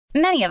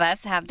Many of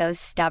us have those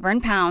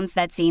stubborn pounds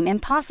that seem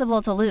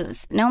impossible to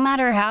lose, no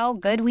matter how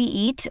good we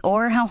eat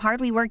or how hard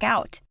we work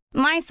out.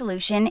 My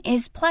solution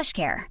is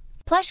PlushCare.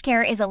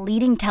 PlushCare is a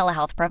leading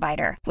telehealth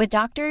provider with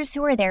doctors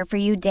who are there for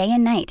you day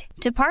and night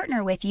to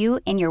partner with you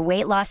in your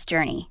weight loss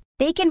journey.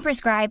 They can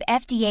prescribe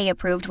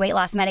FDA-approved weight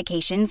loss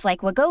medications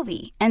like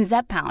Wegovy and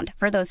Zepbound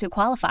for those who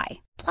qualify.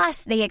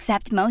 Plus, they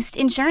accept most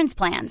insurance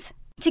plans.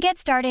 To get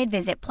started,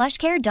 visit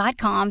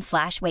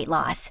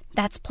plushcare.com/weightloss.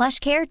 That's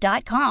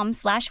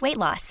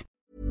plushcare.com/weightloss.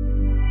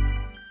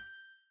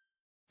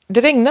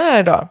 Det regnar här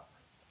idag.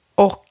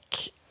 Och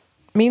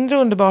mindre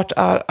underbart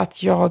är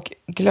att jag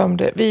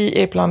glömde,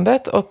 vi är på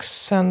landet och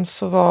sen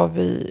så var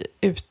vi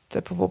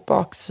ute på vår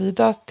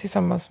baksida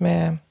tillsammans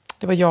med,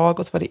 det var jag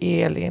och så var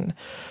det Elin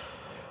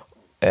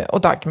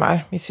och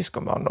Dagmar, mitt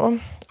syskonbarn då.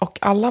 Och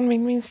Allan,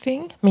 min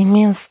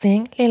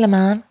minsting, lille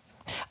man.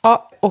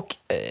 Ja, och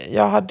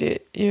jag hade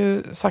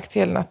ju sagt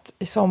till Elin att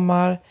i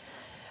sommar,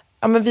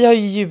 ja men vi har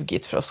ju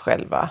ljugit för oss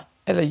själva.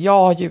 Eller jag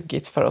har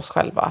ljugit för oss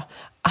själva.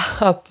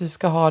 Att vi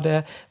ska ha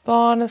det,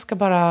 barnen ska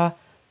bara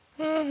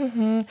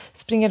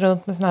springa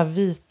runt med såna här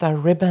vita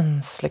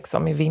ribbons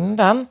liksom i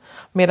vinden.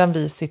 Medan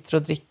vi sitter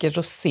och dricker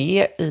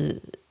rosé i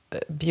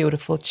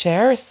beautiful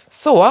chairs.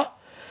 Så,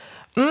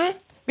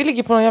 vi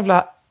ligger på någon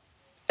jävla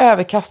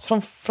överkast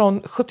från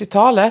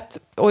 70-talet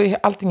och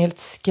allting är helt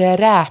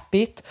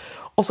skräpigt.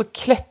 Och så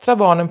klättrar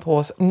barnen på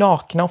oss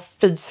nakna och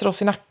fiser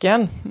oss i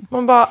nacken.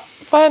 Man bara,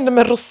 vad händer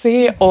med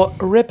rosé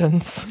och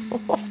ribbons?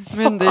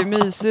 Men det är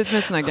mysigt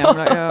med såna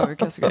gamla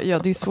överkast. Ja,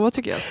 det är så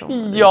tycker jag.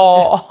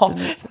 Ja,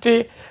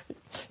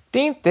 det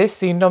är inte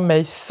synd om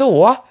mig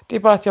så. Det är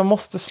bara att jag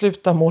måste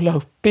sluta måla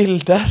upp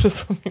bilder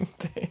som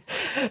inte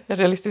är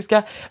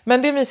realistiska.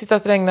 Men det är mysigt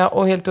att regna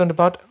och helt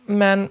underbart.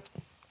 Men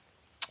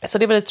så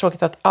det är väldigt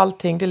tråkigt att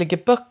allting, det ligger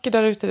böcker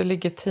där ute, det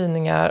ligger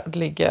tidningar, det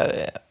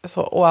ligger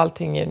så, och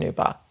allting är nu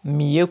bara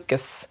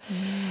mjukes.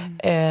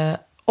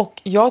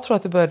 Och jag tror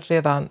att det började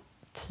redan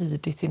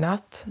tidigt i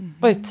natt.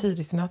 Vad är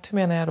tidigt i natt? Hur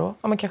menar jag då?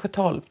 Ja, men kanske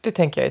 12. Det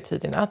tänker jag är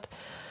tidigt i natt.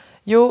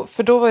 Jo,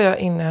 för då var jag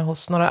inne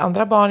hos några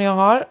andra barn jag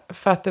har.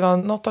 För att det var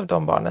något av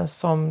de barnen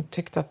som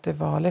tyckte att det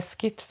var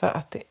läskigt. För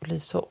att det blir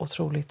så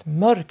otroligt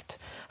mörkt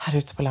här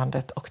ute på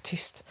landet och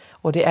tyst.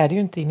 Och det är det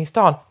ju inte inne i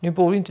stan. Nu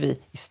bor ju inte vi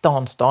i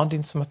stan. Det är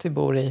inte som att vi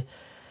bor i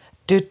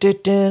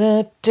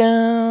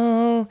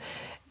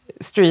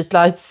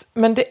streetlights.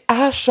 Men det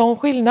är sån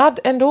skillnad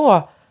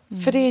ändå.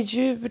 För det är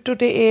ljud och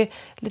det är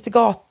lite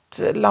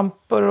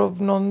gatlampor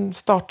och någon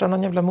startar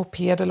någon jävla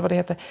moped eller vad det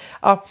heter.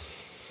 Ja,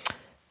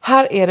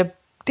 här är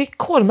det är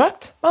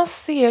kolmörkt. Man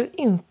ser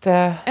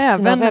inte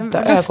sina rädda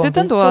ögonvitor. Lustigt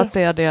ändå att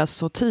det är det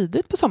så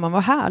tidigt på sommaren.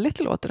 Vad härligt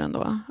det låter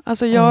ändå.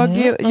 Alltså jag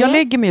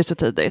lägger mig ju så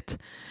tidigt.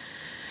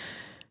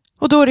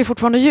 Och då är det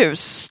fortfarande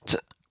ljust.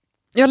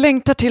 Jag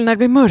längtar till när det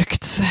blir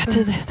mörkt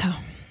tidigt.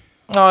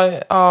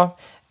 Ja,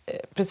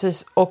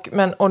 precis. Och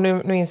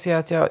nu inser jag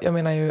att jag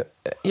menar ju,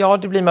 ja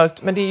det blir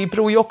mörkt, men det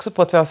beror ju också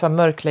på att vi har så här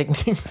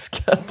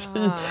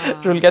mörkläggningsgardin,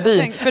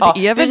 rullgardin. För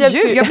det är väl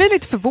ljus. Jag blir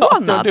lite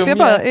förvånad. För jag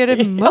bara, är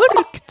det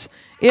mörkt?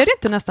 Är det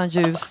inte nästan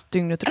ljus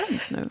dygnet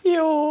runt nu?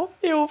 Jo,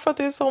 för att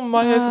det är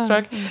sommar, jag är så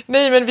trög.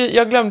 Nej, men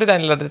jag glömde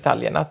den lilla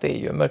detaljen att det är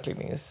ju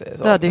mörkläggnings...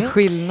 Ja, det är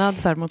skillnad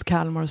så här mot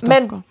Kalmar och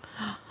Stockholm.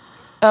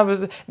 Nej,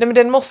 men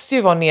den måste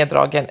ju vara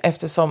neddragen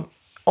eftersom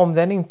om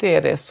den inte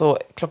är det så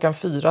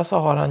 4:00 så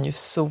har han ju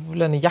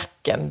solen i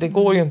jacken. Det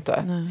går ju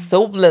inte.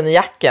 Solen i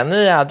jacken,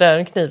 nu är det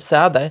en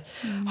knivsöder.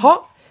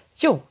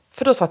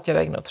 För då satt jag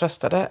där inne och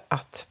tröstade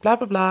att bla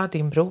bla bla,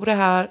 din bror är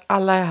här,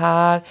 alla är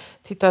här.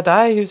 Titta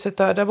där i huset,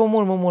 där bor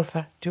mormor och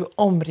morfar. Du är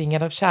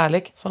omringad av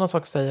kärlek, sådana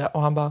saker säger jag.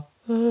 Och han bara,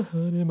 det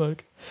är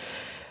mörkt.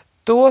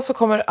 Då så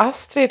kommer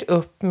Astrid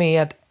upp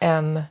med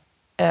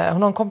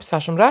hon har en kompis här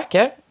som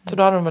röker. Så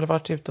då har de väl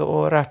varit ute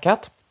och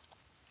rökat.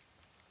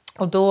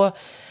 Och då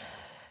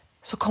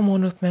så kom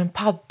hon upp med en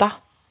padda.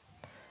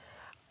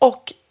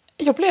 Och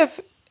jag blev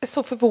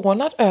så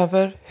förvånad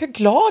över hur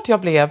glad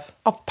jag blev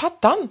av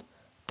paddan.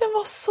 Den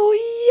var så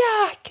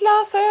jäkla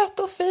söt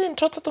och fin.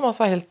 Trots att de har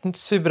så helt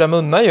sura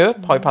munnar ju.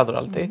 Har ju paddor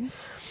alltid.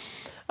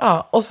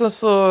 Ja, och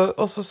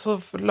så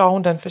la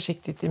hon den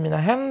försiktigt i mina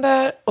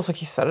händer. Och så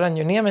kissade den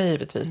ju ner mig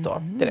givetvis då.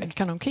 Direkt.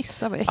 Kan de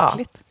kissa? Vad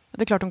äckligt. Ja.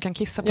 Det är klart de kan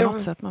kissa på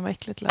något sätt. Men vad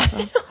äckligt lät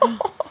det.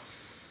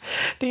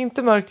 Det är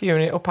inte mörkt i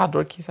juni och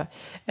paddor kissar.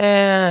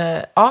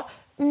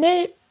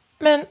 Nej.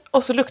 Men,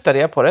 och så luktade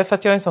jag på det. För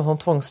att jag är en sån som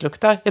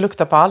tvångsluktar. Jag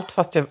luktar på allt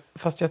fast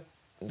jag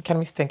kan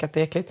misstänka att det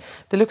är äckligt.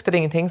 Det luktade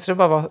ingenting så det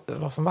bara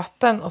var som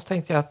vatten. Och så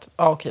tänkte jag att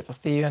okej,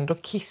 fast det är ju ändå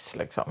kiss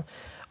liksom.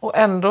 Och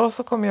ändå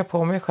så kom jag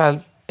på mig själv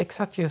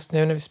exakt just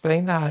nu när vi spelar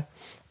in det här.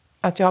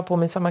 Att jag har på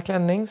mig samma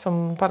klänning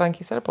som paddan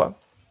kissade på.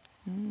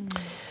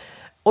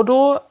 Och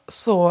då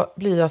så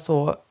blir jag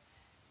så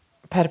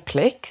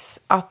perplex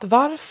att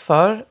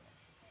varför...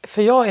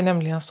 För jag är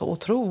nämligen så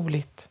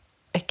otroligt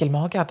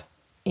äckelmagad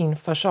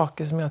inför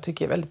saker som jag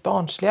tycker är väldigt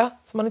barnsliga.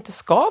 Som man inte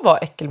ska vara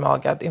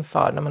äckelmagad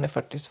inför när man är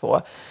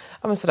 42.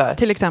 Ja, men sådär.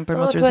 Till exempel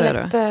måste du säga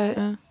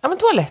det. Ja, men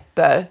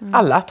toaletter.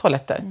 Alla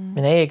toaletter.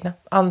 Mina egna,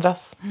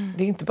 andras.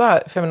 Det är inte bara,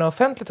 för jag menar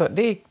offentligt,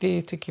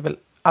 det tycker väl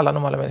alla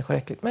normala människor är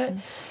äckligt.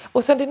 Men,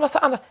 och sen det är en massa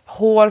andra.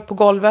 Hår på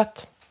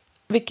golvet.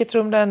 Vilket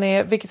rum den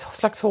är, vilket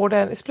slags hår det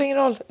är. Det spelar ingen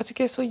roll. Jag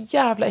tycker det är så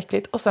jävla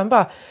äckligt. Och sen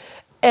bara,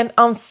 en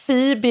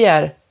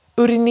amfibier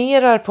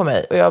urinerar på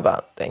mig. Och jag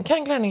bara, den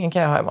klänningen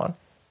kan jag ha imorgon.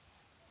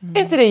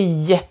 Är inte det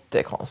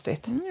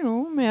jättekonstigt?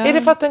 Jo, men Är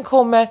det för att den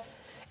kommer,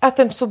 att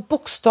den så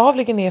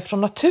bokstavligen är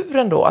från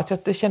naturen då?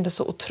 Att det kändes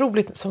så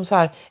otroligt som så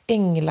här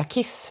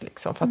änglakiss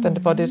liksom. För att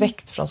den var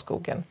direkt från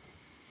skogen.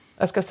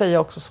 Jag ska säga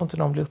också så inte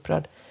någon blir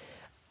upprörd.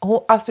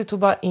 Astrid tog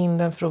bara in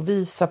den för att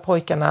visa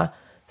pojkarna.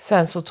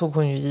 Sen så tog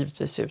hon ju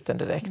givetvis ut den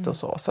direkt och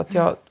så. Så att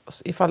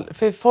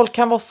för folk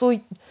kan vara så...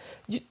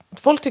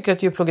 Folk tycker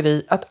att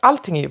djurplågeri, att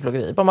allting är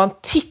djurplågeri. Bara man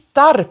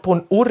tittar på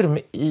en orm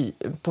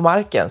på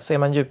marken så är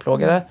man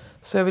djurplågare.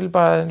 Så jag vill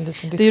bara en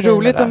liten disclaimer. Det är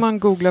roligt där. om man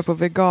googlar på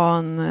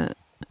vegan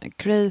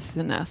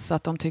craziness,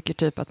 att de tycker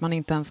typ att man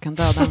inte ens kan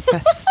döda en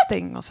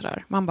fästing och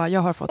sådär. Man bara,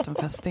 jag har fått en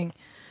fästing.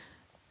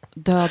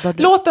 Dödar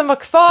du? Låt den vara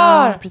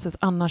kvar! Ja, precis.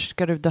 Annars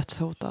ska du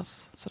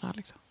dödshotas. Sådär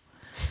liksom.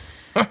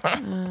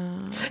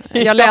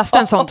 Jag läste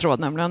en sån tråd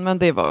nämligen, men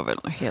det var väl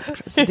helt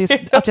crazy.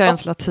 Att jag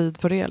ens la tid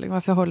på det. Liksom.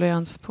 Varför håller jag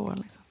ens på?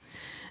 Liksom?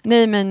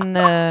 Nej, men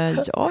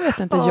jag vet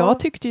inte.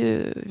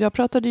 Jag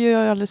pratade ju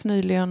alldeles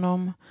nyligen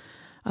om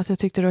att jag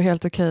tyckte det var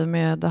helt okej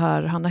med det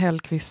här Hanna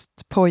Hellquist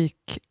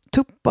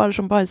pojktuppar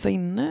som bajsar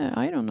inne.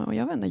 I don't know,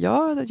 jag vet inte.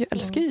 Jag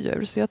älskar ju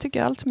djur, så jag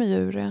tycker allt med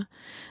djur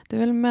det är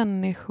väl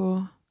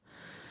människor.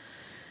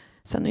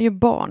 Sen är ju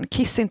barn.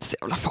 Kiss är inte så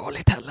jävla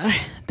farligt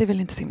heller. Det är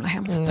väl inte så himla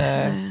hemskt.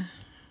 Nej.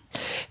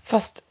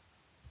 Fast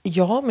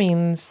jag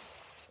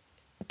minns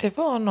det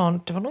var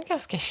någon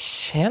ganska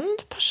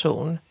känd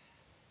person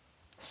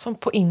som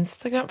på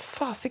Instagram,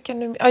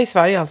 i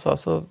Sverige alltså,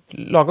 så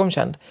lagom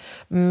känd,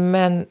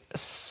 men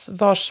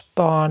vars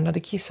barn hade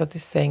kissat i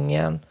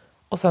sängen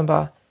och sen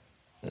bara,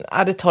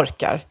 det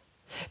torkar.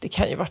 Det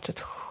kan ju varit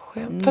ett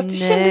skämt. Fast det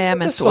kändes inte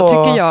men så.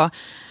 Tycker jag.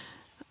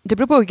 Det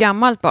beror på hur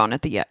gammalt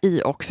barnet är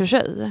i och för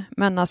sig.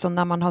 Men alltså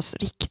när man har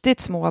riktigt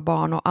små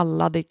barn och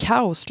alla, det är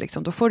kaos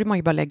liksom, då får man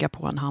ju bara lägga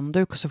på en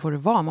handduk och så får det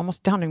vara.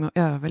 Det handlar om att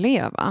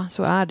överleva.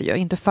 Så är det ju.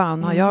 Inte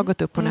fan har jag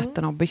gått upp på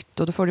nätterna och bytt,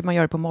 och då får man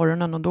göra det på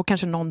morgonen och då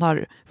kanske någon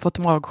har fått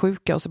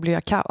magsjuka och så blir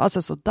jag kaos.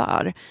 Alltså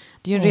sådär.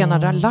 Det är ju en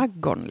rena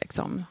laggon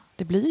liksom.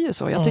 Det blir ju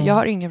så. Jag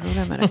har ingen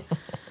problem med det.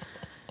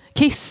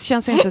 Kiss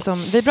känns inte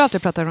som... Vi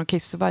pratar om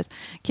kiss och bajs.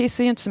 Kiss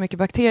är ju inte så mycket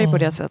bakterier på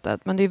det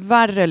sättet. Men det är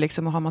värre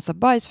liksom att ha massa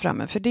bajs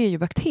framme. För det är ju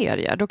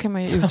bakterier. Då kan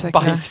man ju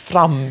utveckla... Bajs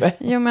framme?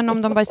 Jo, men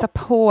om de bajsar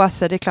på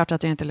sig, det är klart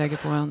att jag inte lägger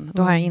på en...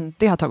 Då har jag inte...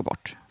 Det har tagit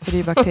bort. För det är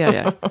ju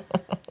bakterier.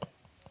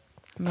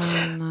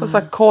 Men, och så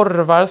här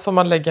korvar som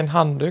man lägger en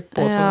handduk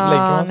på, så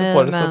lägger man sig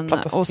på det så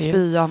plattas och till.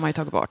 spya har man ju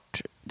tagit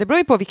bort. Det beror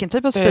ju på vilken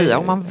typ av spya.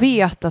 Om man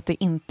vet att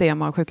det inte är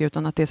magsjuka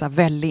utan att det är så här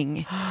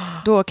välling,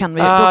 då kan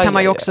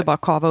man ju också bara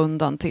kava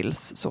undan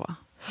tills så.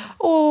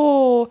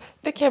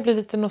 Det kan jag bli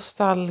lite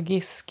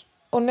nostalgisk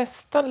och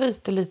nästan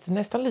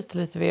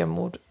lite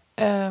vemod.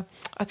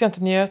 Att jag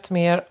inte njöt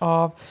mer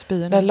av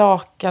spyorna. När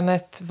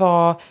lakanet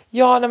var...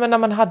 när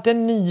man hade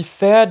en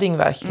nyföding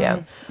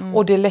verkligen.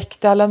 Och det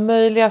läckte alla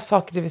möjliga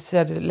saker, det vill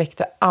säga det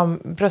läckte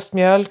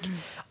bröstmjölk.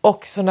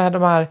 Och så när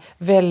de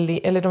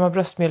här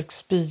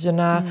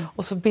bröstmjölksspyorna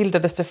och så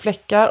bildades det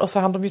fläckar och så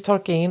hann de ju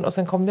torka in och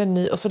sen kom det en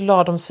ny och så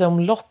la de sig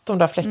omlott de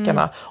där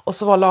fläckarna och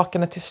så var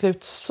lakanet till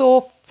slut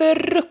så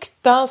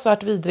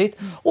fruktansvärt vidrigt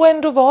och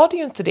ändå var det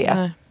ju inte det.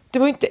 Nej. Det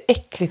var ju inte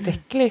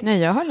äckligt. Nej,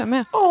 jag håller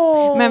med.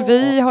 Men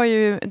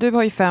du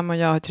har ju 5 och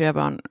jag har 3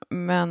 barn,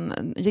 men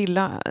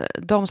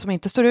de som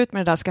inte står ut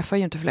med det där skaffar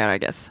ju inte fler, I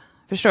guess.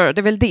 Förstår du?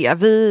 Det är väl det.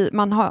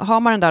 Har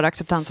man den där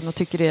acceptansen och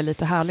tycker det är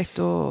lite härligt,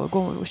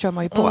 och kör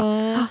man ju på.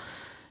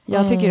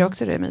 Jag tycker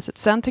också det är mysigt.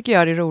 Sen tycker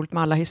jag det är roligt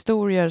med alla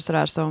historier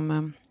sådär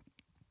som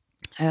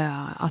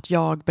att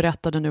jag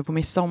berättade nu på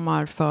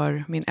midsommar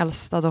för min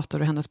äldsta dotter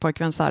och hennes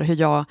pojkvän så här, hur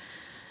jag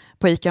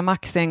på ICA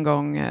Maxi en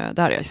gång,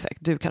 där är jag säkert,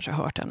 du kanske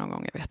har hört det någon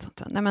gång, jag vet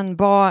inte. Nej, men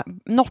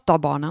något av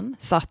barnen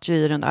satt ju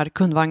i den där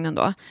kundvagnen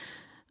då.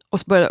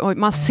 Och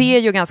man ser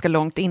ju ganska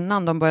långt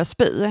innan de börjar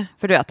spy.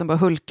 För du vet, de börjar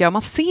hulka. Och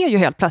man ser ju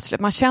helt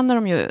plötsligt. Man känner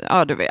dem ju...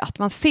 Ja, du vet.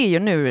 Man ser ju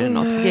nu är det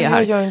något G här.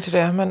 Jag gör inte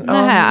det. Men,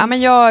 men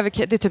det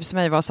är typ som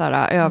mig var så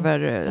här över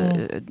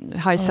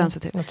high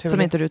sensitive. Naturligt.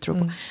 Som inte du tror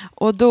på.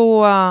 Och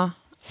då...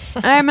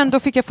 då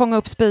fick jag fånga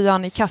upp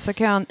spyan i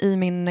kassakön i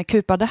min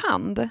kupade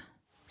hand.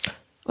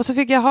 Och så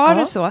fick jag ha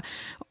det så.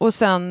 Och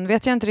sen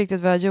vet jag inte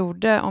riktigt vad jag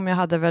gjorde.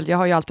 Jag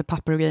har ju alltid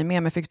papper och grejer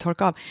med mig, fick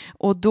torka av.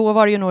 Och då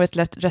var det ju nog ett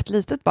rätt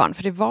litet barn.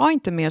 För det var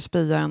inte mer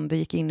spya än det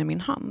gick in i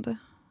min hand.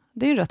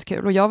 Det är ju rätt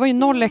kul. Och jag var ju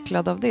noll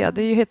äcklad av det.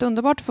 Det är ju helt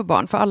underbart att få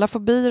barn. För alla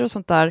fobier och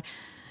sånt där.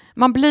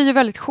 Man blir ju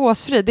väldigt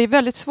chosefri. Det är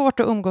väldigt svårt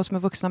att umgås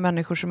med vuxna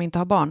människor som inte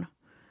har barn.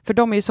 För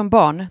de är ju som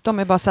barn. De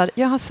är bara så här,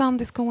 jag har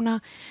sand i skorna.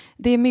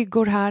 Det är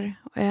myggor här.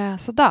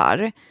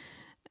 Sådär.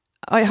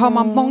 Har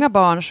man många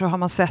barn så har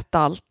man sett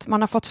allt.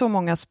 Man har fått så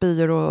många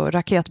spyor och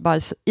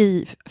raketbajs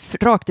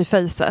rakt i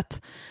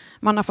fejset.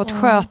 Man har fått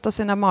sköta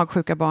sina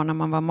magsjuka barn när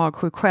man var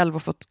magsjuk själv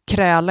och fått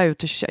kräla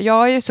ut.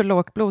 Jag är ju så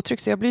lågt blodtryck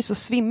så jag blir så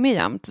svimmig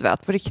jämt,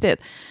 vet, på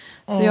riktigt.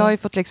 Så jag har ju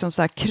fått liksom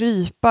så här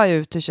krypa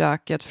ut i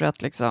köket för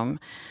att liksom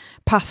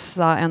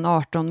passa en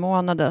 18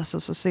 månaders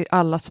och så ser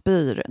alla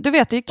spyr. Du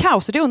vet, det är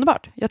kaos och det är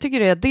underbart. Jag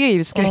tycker det är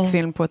ju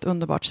skräckfilm på ett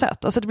underbart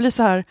sätt. Alltså det blir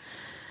så här,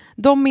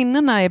 de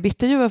minnena är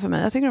bitterljuva för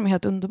mig. Jag tycker de är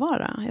helt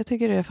underbara. Jag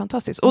tycker det är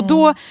fantastiskt. Och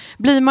då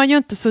blir man ju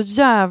inte så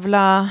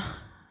jävla...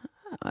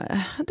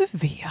 Du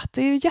vet,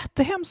 det är ju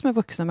jättehemskt med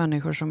vuxna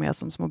människor som är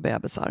som små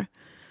bebisar.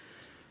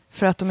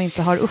 För att de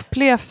inte har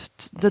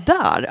upplevt det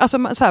där.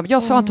 Alltså, så här,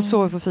 jag sa inte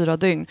sovit på 4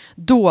 dygn.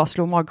 Då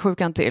slår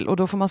magsjukan till. Och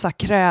då får man så här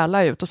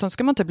kräla ut. Och sen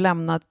ska man typ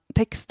lämna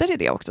texter i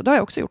det också. Det har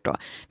jag också gjort då.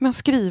 Men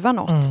skriva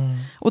något.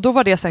 Och då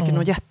var det säkert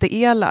något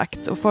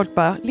jätteelakt. Och folk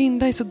bara,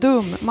 Linda är så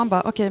dum. Man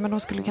bara, okej, men de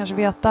skulle kanske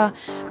veta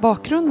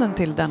bakgrunden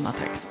till denna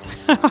text.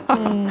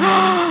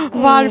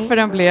 Varför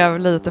den blev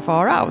lite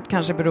far out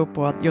kanske beror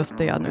på att just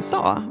det jag nu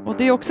sa. Och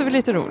det är också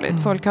lite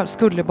roligt. Folk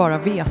skulle bara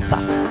veta.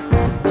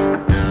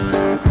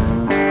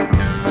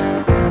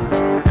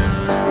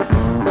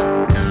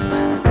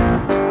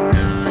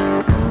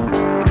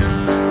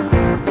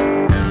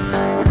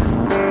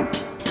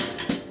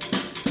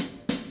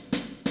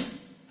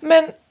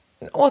 Men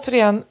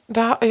återigen,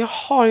 jag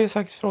har ju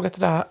sagt frågat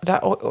det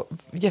här och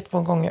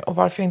jättemånga gånger. Och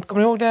varför jag inte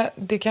kommer ihåg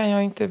det kan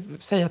jag inte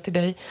säga till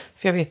dig.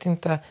 För jag vet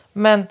inte.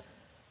 Men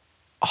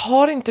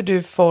har inte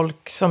du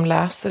folk som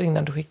läser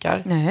innan du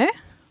skickar? Nej,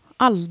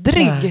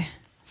 aldrig. Nej.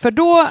 För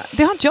då,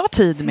 det har inte jag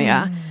tid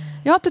med.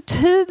 Jag har inte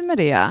tid med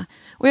det.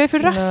 Och jag är för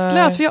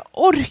rastlös, för jag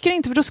orkar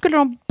inte. För då skulle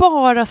de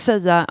bara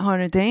säga, har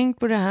ni tänkt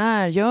på det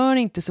här? Gör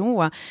inte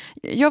så.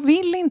 Jag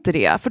vill inte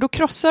det. För då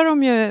krossar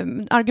de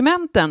ju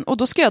argumenten. Och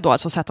då ska jag då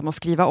alltså sätta mig och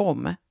skriva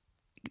om.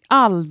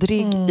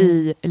 Aldrig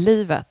i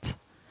livet.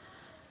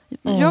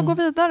 Jag går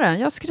vidare,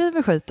 jag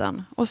skriver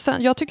skiten. Och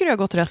sen, jag tycker det har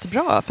gått rätt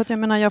bra. För att jag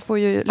menar, jag får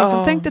ju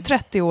liksom, tänk dig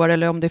 30 år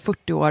eller om det är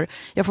 40 år.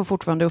 Jag får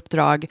fortfarande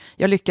uppdrag.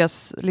 Jag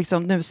lyckas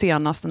liksom nu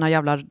senast den här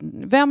jävla...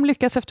 Vem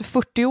lyckas efter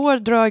 40 år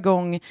dra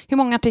igång... Hur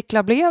många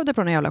artiklar blev det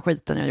på den här jävla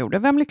skiten jag gjorde?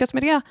 Vem lyckas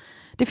med det?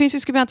 Det finns ju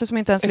skribenter som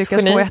inte ens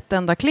lyckas få ett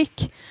enda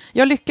klick.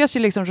 Jag lyckas ju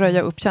liksom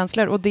röja upp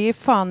känslor. Och det är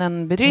fan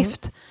en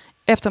bedrift.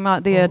 Eftersom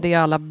det är det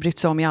alla brytt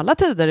sig om i alla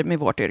tider med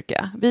vårt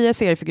yrke. Vi är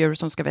seriefigurer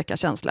som ska väcka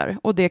känslor.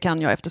 Och det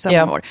kan jag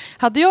efter 7 år.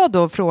 Hade jag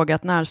då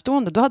frågat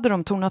närstående, då hade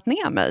de tonat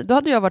ner mig. Då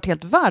hade jag varit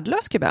helt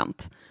värdelös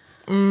skribent.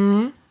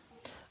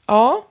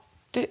 Ja,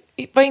 det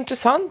var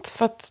intressant.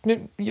 För att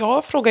nu,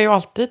 jag frågar ju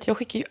alltid. Jag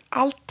skickar ju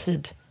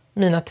alltid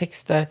mina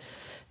texter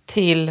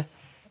till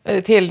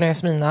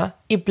Jasmina.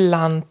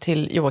 Ibland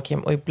till Joakim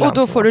och ibland och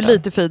då till får Mårten. du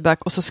lite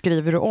feedback och så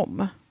skriver du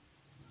om.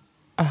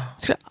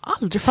 Skulle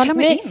aldrig falla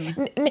mig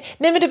in. Nej,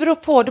 men det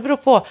beror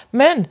på.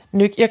 Men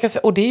nu, jag kan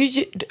säga, och det är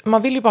ju,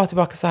 man vill ju bara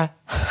tillbaka så här.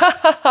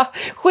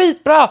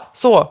 Skitbra!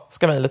 Så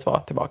ska mejlet vara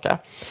tillbaka.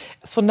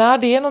 Så när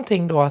det är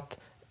någonting då att,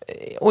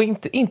 och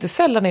inte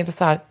sällan är det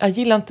så här, jag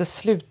gillar inte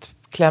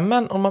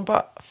slutklämmen. Och man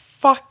bara,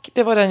 fuck,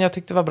 det var den jag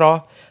tyckte var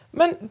bra.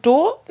 Men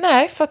då,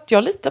 nej, för att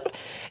jag litar på det.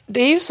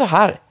 Det är ju så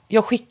här.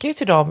 Jag skickar ju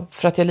till dem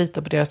för att jag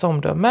litar på deras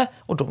omdöme.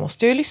 Och då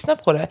måste jag ju lyssna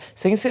på det.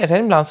 Sen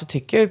ibland så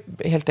tycker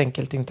jag helt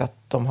enkelt inte att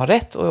de har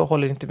rätt. Och jag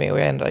håller inte med och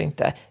jag ändrar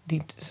inte. Det är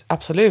inte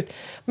absolut.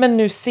 Men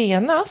nu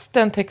senast,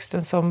 den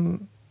texten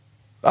som...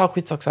 Ja,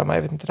 skitsamma,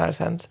 jag vet inte när det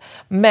sänds.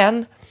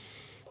 Men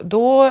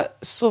då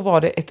så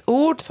var det ett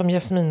ord som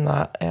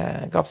Jasmina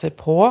gav sig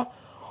på.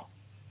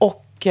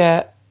 Och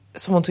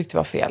som hon tyckte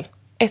var fel.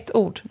 Ett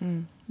ord.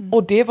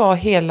 Och det var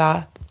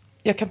hela...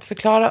 Jag kan inte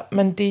förklara,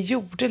 men det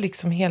gjorde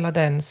liksom hela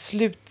den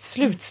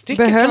slutstycket.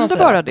 Behöll du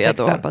bara det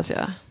texten. då, hoppas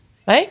jag?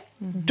 Nej,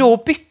 då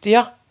bytte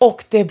jag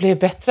och det blev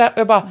bättre. Och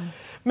jag bara,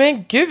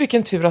 men gud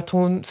vilken tur att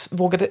hon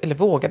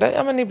vågade.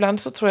 Ja, men ibland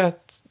så tror jag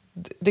att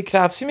det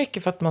krävs ju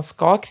mycket för att man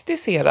ska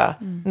kritisera.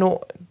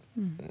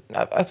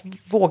 Att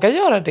våga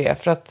göra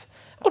det. För att,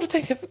 och då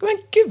tänkte jag, men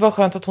gud vad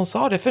skönt att hon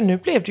sa det. För nu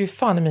blev det ju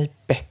fan i mig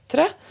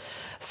bättre.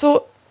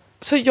 Så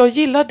jag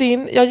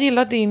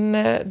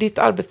gillar ditt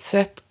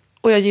arbetssätt.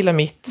 Och jag gillar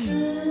mitt.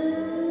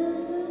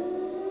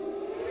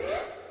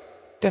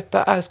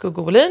 Detta är Skugga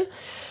och Volin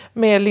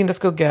med Linda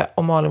Skugge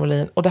och Malin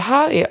Volin. Och det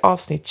här är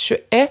avsnitt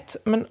 21.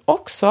 Men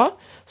också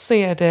så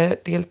är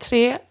det del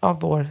 3 av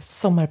vår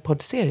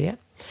sommarpoddserie.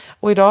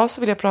 Och idag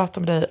så vill jag prata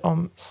med dig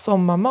om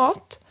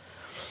sommarmat.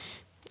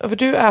 För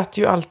du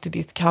äter ju alltid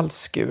ditt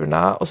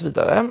kallskurna och så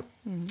vidare.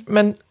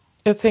 Men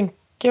jag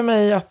tänker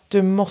mig att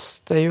du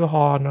måste ju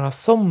ha några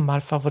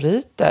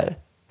sommarfavoriter.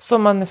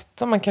 Som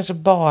man kanske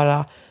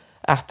bara...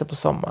 äter på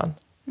sommaren.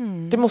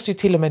 Det måste ju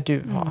till och med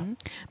du ha.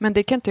 Men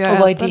det kan inte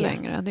jag äta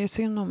längre. Det är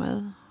synd om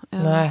mig.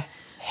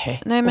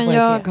 Nej, men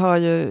jag har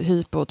ju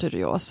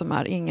hypotyreos som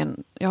är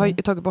ingen... Jag har ju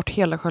tagit bort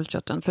hela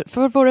sköldkörteln.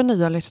 För våra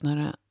nya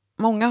lyssnare,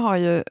 många har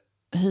ju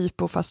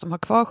hypo fast de har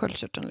kvar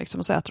sköldkörteln liksom,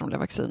 och så äter de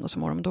vaccin och så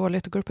mår de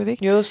dåligt och går upp i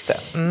vikt. Just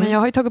det. Men jag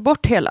har ju tagit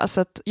bort hela,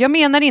 så att jag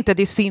menar inte att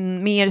det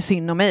är mer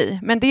synd om mig,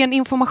 men det är en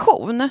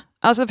information.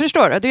 Alltså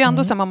förstår du? Det är ju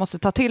ändå så man måste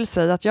ta till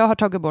sig att jag har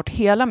tagit bort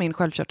hela min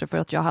sköldkörtel för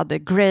att jag hade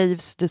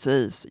Graves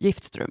disease,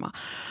 giftstruma.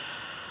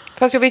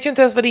 Fast jag vet ju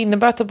inte ens vad det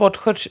innebär att ta bort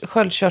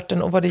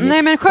sköldkörteln och vad det är.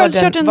 Nej, men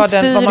sköldkörteln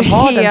styr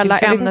hela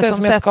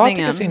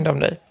ämnesomsättningen. Synd om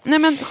dig. Nej,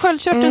 men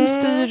sköldkörteln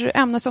styr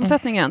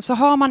ämnesomsättningen. Så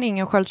har man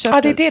ingen sköldkörtel...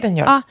 Ja, det är det den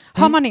gör.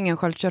 Har man ingen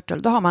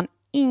sköldkörtel, då har man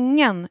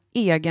ingen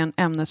egen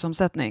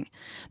ämnesomsättning.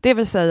 Det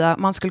vill säga,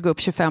 man skulle gå upp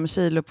 25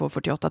 kilo på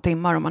 48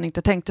 timmar om man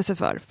inte tänkte sig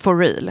for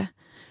real.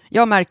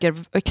 Jag märker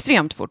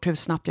extremt fort hur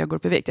snabbt jag går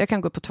upp i vikt. Jag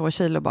kan gå upp på 2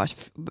 kilo bara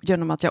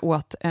genom att jag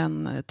åt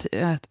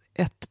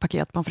ett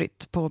paket pommes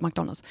frites på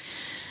McDonalds.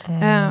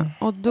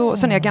 Och då,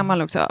 sen är jag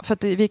gammal också. För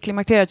att vid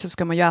klimakteriet så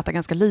ska man ju äta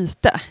ganska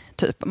lite.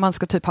 Typ. Man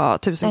ska typ ha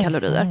 1000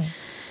 kalorier.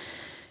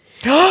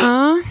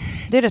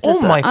 Det är rätt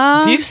lite. Det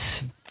är ju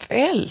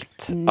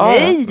svält.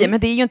 Nej, men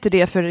det är ju inte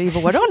det för i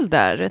vår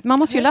ålder. Man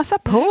måste ju läsa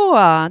på.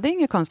 Det är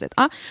inget konstigt.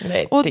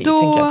 Nej, och det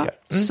då tänker jag inte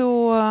göra.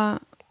 Så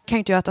kan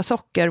inte jag äta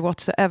socker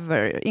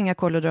whatsoever. Inga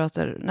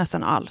kolhydrater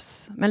nästan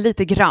alls. Men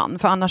lite grann,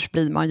 för annars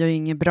blir man ju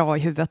inget bra i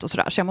huvudet och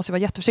sådär. Så jag måste vara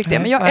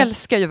jätteförsiktig. Men jag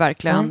älskar ju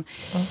verkligen...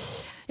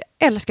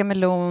 Jag älskar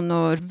melon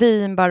och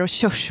vinbär och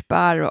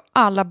körsbär och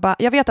alla bär.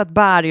 Jag vet att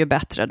bär är ju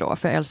bättre då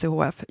för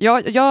LCHF.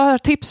 Jag har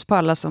tips på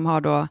alla som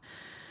har då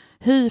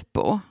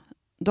hypo.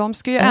 De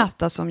ska ju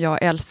äta som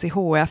jag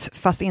LCHF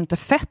fast inte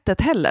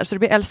fettet heller. Så det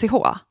blir LCH.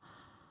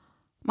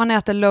 Man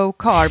äter low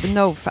carb,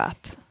 no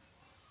fat.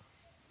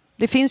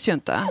 Det finns ju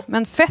inte.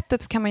 Men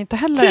fettet kan man ju inte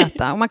heller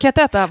äta. Och man kan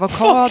inte äta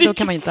avokado,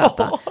 kan man ju inte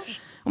äta.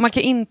 Och man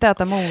kan inte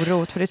äta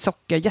morot för det är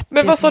socker.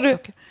 Men vad sa du?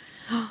 Socker.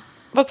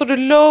 Vad sa du?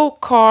 Low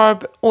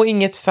carb och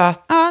inget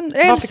fett? Ja,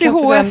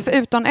 LCHF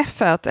utan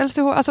F1. LCH,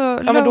 alltså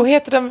ja, men då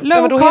heter den,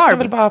 low då carb. heter den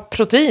väl bara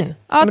protein?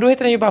 Ja, men då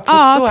heter den ju bara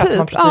ja, då typ. äter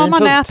man protein,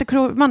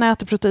 man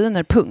äter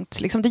proteiner,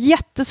 punkt. Liksom, det är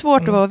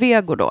jättesvårt att vara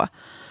vego då.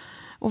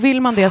 Och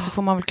vill man det så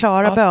får man väl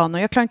klara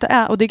bönor. Jag klarar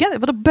inte och det är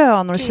vadå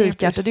bönor och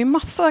kikärtor? Det är ju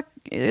massa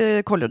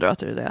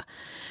kolhydrater i det.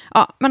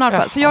 Ja, men i alla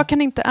fall, så jag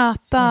kan inte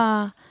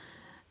äta...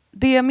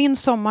 Det är min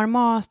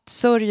sommarmat,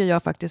 sörjer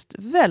jag faktiskt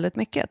väldigt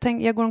mycket.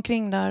 Jag går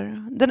omkring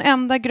där. Den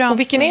enda grönsaken... Och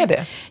vilken är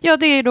det? Ja,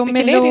 det är då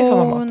vilken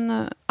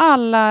melon,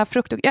 alla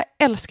frukter. Jag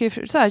älskar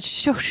ju så här,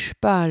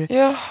 körsbär,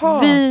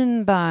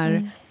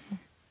 vinbär,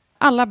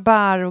 alla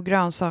bär och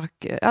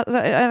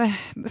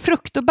grönsaker.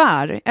 Frukt och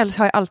bär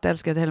har jag alltid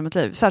älskat i hela mitt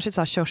liv. Särskilt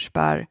så här,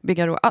 körsbär,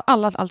 bigarå,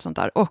 allt sånt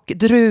där. Och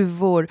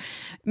druvor,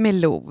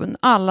 melon,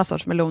 alla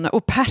sorts meloner.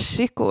 Och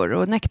persikor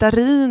och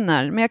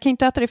nektariner. Men jag kan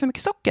inte äta det för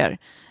mycket socker.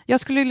 Jag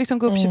skulle liksom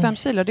gå upp 25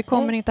 kilo. Det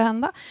kommer inte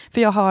hända.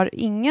 För jag har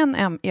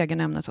ingen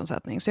egen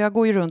ämnesomsättning. Så jag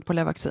går ju runt på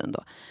Levaxin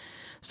då.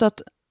 Så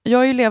att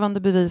jag är ju levande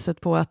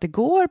beviset på att det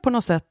går på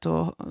något sätt.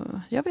 Och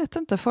jag vet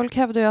inte, folk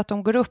hävdar ju att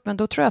de går upp. Men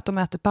då tror jag att de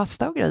äter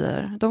pasta och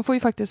grejer. De får ju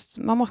faktiskt,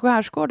 man måste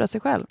skärskåda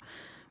sig själv.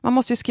 Man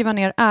måste ju skriva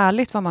ner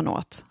ärligt vad man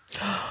åt.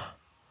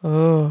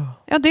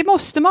 Ja, det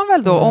måste man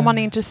väl då om man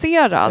är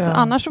intresserad.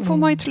 Annars så får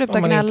man ju sluta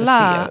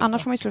gnälla.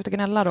 Annars får man ju sluta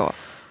gnälla då.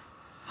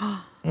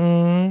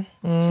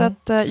 Så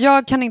att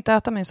jag kan inte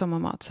äta min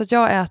sommarmat. Så att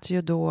jag äter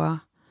ju då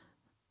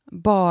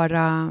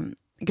bara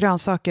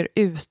grönsaker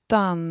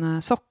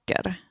utan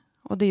socker.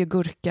 Och det är ju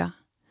gurka.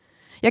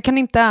 Jag kan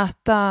inte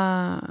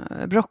äta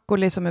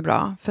broccoli som är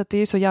bra. För att det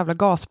är så jävla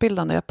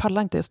gasbildande. Jag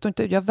pallar inte.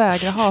 Jag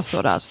vägrar ha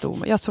så där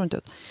stor. Jag står inte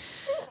ut.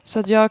 Så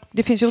att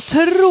det finns ju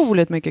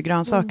otroligt mycket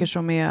grönsaker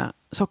som är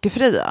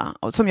sockerfria.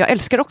 Och som jag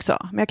älskar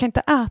också. Men jag kan inte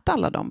äta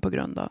alla dem på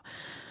grund av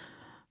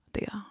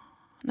det.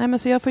 Nej, men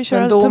så jag får ju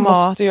köra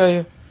tomat. Måste jag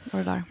ju... Och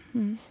det där.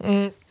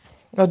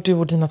 Ja, du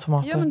och dina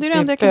tomater. Ja, men det är det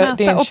enda jag kan äta.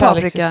 Det är en och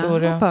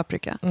kärlekshistoria.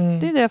 paprika. Det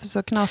är det jag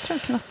försöker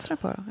knattra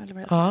på.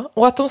 Ja,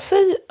 och att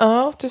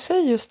du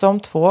säger just de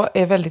två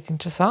är väldigt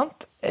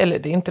intressant. Eller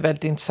det är inte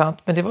väldigt intressant,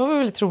 men det var väl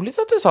väldigt roligt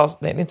att du sa.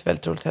 Nej, det är inte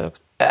väldigt roligt heller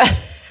också.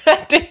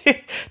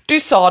 Du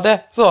sa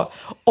det så.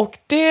 Och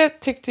det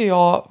tyckte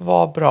jag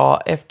var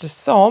bra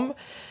eftersom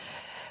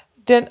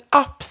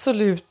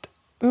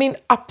min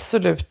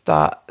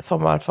absoluta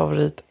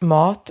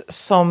sommarfavoritmat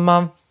som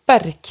man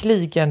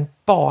verkligen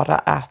bara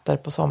äter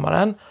på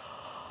sommaren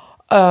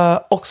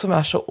och som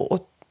är så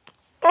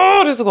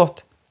det är så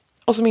gott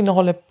och som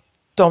innehåller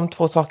de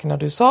två sakerna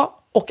du sa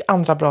och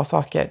andra bra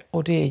saker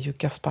och det är ju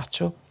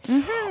gazpacho.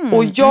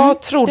 Och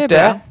jag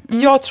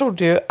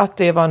trodde ju att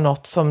det var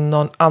något som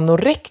någon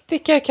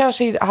anorektiker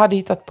kanske hade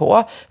hittat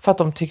på för att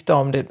de tyckte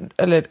om det,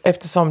 eller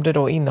eftersom det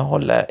då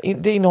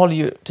innehåller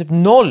ju typ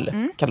 0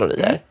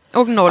 kalorier.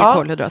 Och 0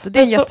 kolhydrater. Det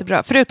är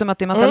jättebra. Förutom att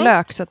det är massa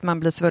lök så att man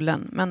blir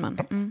svullen. Men.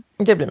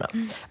 Det blir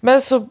man.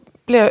 Men så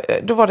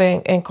då var det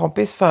en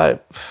kompis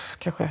för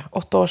kanske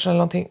 8 år sedan eller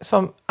någonting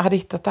som hade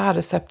hittat det här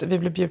receptet. Vi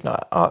blev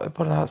bjudna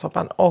på den här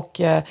soppan.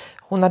 Och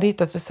hon hade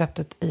hittat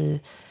receptet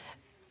i,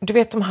 du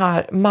vet de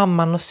här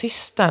mamman och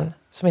systern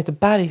som heter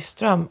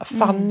Bergström.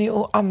 Fanny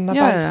och Anna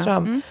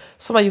Bergström.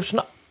 Som har gjort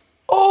såna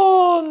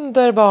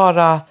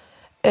underbara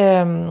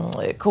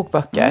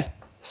kokböcker.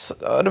 Så,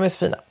 de är så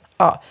fina.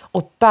 Ja,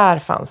 och där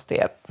fanns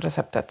det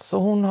receptet. Så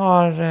hon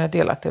har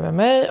delat det med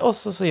mig och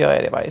så gör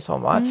jag det varje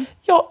sommar.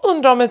 Jag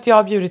undrar om inte jag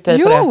har bjudit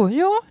dig på det.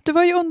 Jo, det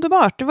var ju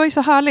underbart. Det var ju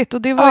så härligt.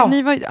 Och det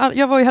var,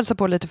 jag var ju hälsa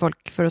på lite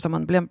folk förra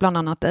sommaren, bland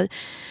annat dig.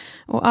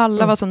 Och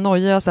alla var så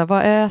nojiga, så här,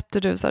 vad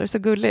äter du? Så här, det är så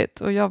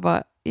gulligt. Och jag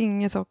bara,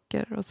 inget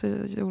socker. Och så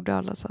gjorde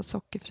alla så här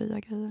sockerfria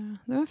grejer.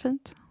 Det var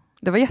fint.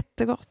 Det var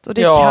jättegott. Och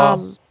det är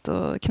kallt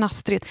och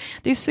knastrigt.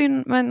 Det är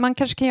synd, men man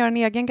kanske kan göra en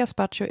egen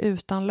gazpacho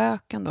utan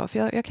löken då. För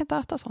jag kan inte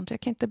äta sånt. Jag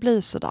kan inte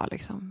bli sådär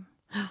liksom.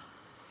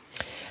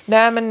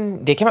 Nej,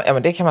 men det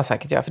kan man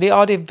säkert göra. För det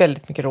är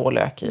väldigt mycket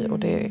rålök i. Och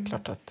det är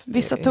klart att...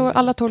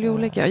 Alla tål ju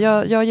olika.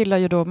 Jag gillar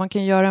ju då, man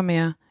kan göra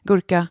med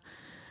gurka,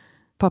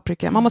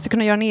 paprika. Man måste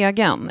kunna göra en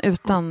egen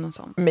utan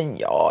sånt. Men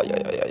ja.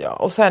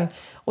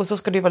 Och så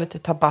ska det ju vara lite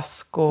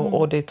tabasco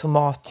och det är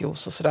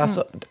tomatjuice och sådär.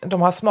 Så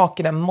de här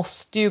smakerna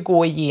måste ju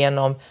gå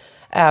igenom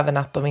även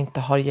att de inte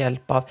har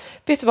hjälp av...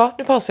 Vet du vad?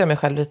 Nu pausar jag mig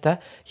själv lite.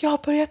 Jag har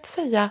börjat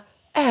säga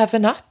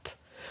även att.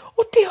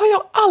 Och det har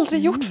jag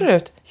aldrig gjort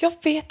förut. Jag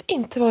vet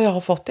inte var jag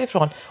har fått det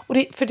ifrån.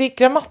 För det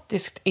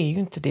grammatiskt är ju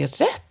inte det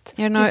rätt.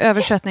 Är det någon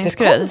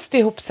översättningsgrej? Det är jättekonstig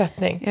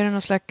ihopsättning. Är det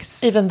någon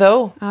slags... Even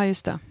though. Ja,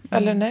 just det.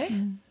 Eller nej?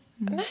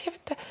 Nej, jag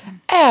vet inte.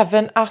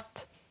 Även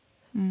att...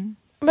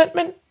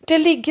 Men det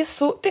ligger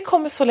så... Det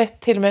kommer så lätt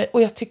till mig.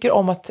 Och jag tycker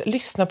om att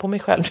lyssna på mig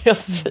själv när jag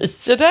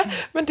säger det.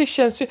 Men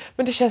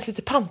det känns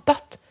lite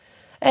pantat.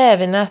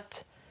 Även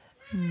att...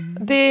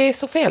 Det är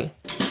så fel.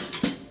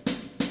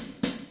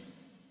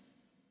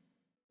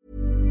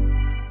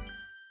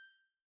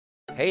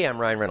 Hey, I'm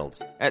Ryan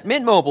Reynolds. At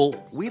Mint Mobile,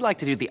 we like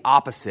to do the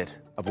opposite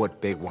of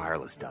what Big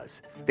Wireless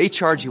does. They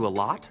charge you a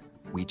lot,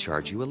 we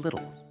charge you a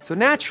little. So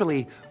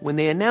naturally, when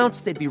they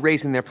announced they'd be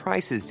raising their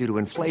prices due to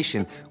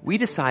inflation, we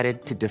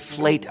decided to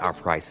deflate our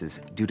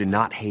prices due to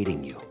not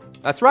hating you.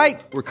 That's right.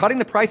 We're cutting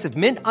the price of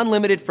Mint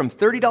Unlimited from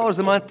 $30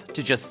 a month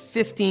to just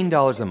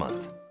 $15 a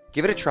month.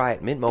 Give it a try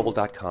at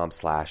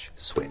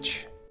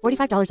mintmobile.com/switch.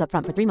 $45 up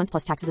front for 3 months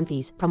plus taxes and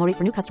fees. Promo rate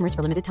for new customers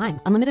for limited time.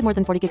 Unlimited more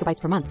than 40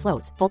 gigabytes per month.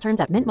 Slows full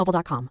terms at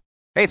mintmobile.com.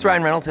 Hey, it's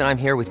Ryan Reynolds, and I'm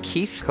here with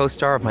Keith,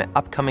 co-star of my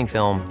upcoming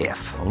film,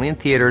 If, only in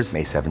theaters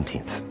May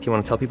 17th. Do you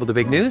want to tell people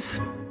the big news?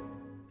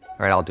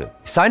 All right, I'll do it.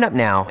 Sign up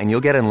now and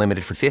you'll get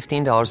unlimited for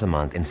 $15 a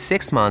month and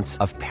 6 months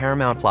of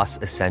Paramount Plus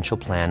Essential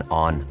Plan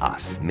on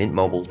us.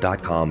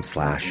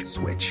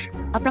 mintmobile.com/switch.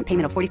 Upfront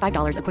payment of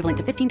 $45 equivalent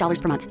to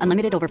 $15 per month.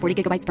 Unlimited over 40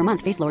 gigabytes per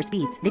month. Face lower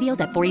speeds.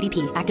 Videos at 480p.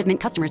 Active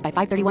Mint customers by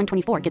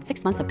 531.24 get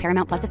 6 months of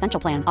Paramount Plus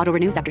Essential Plan. Auto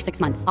renews after 6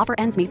 months. Offer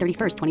ends May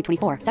 31st,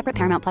 2024. Separate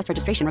Paramount Plus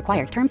registration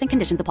required. Terms and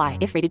conditions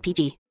apply if rated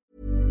PG.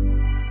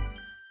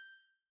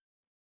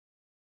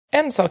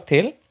 En sak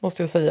till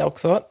måste jag säga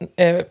också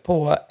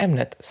på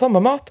ämnet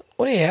sommarmat.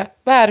 Och det är,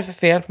 vad är det för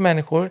fel på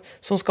människor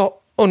som ska...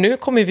 Och nu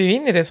kommer vi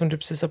in i det som du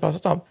precis har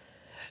pratat om.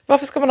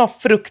 Varför ska man ha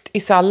frukt i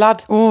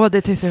sallad?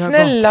 Det tycker jag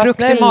är gott.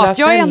 Frukt i mat.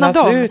 Jag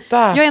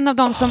är en av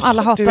dem som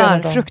alla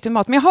hatar frukt i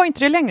mat. Men jag har inte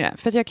det längre,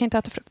 för jag kan inte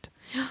äta frukt.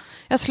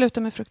 Jag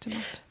slutar med frukt i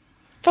mat.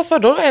 Fast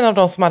vadå en av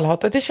dem som alla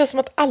hatar? Det känns som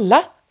att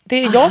alla... Det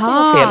är jag som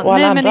har fel och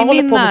alla andra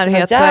håller på med sina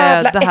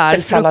jävla äppelsallader. Nej, men i min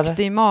närhet så är det här frukt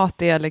i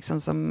mat är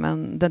liksom som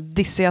den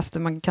dissigaste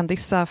man kan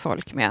dissa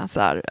folk med. Så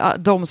här,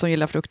 de som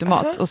gillar frukt i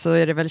mat. Och så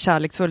är det väl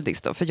kärleksfull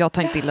diss då, för jag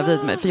tar inte illa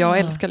vid mig. För jag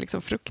älskar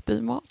liksom frukt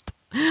i mat.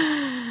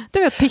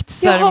 Du vet,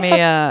 pizzor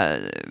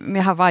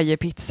med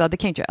Hawaii-pizza, det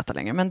kan jag inte äta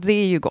längre, men det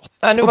är ju gott.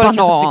 Och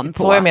banan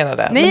på. Så jag menar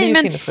det.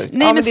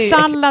 Men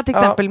sallad till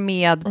exempel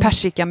med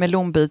persika,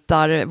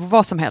 melonbitar,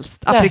 vad som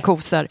helst,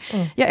 aprikoser.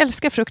 Jag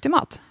älskar frukt i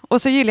mat.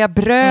 Och så gillar jag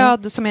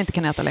bröd som jag inte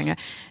kan äta längre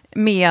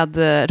med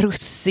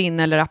russin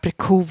eller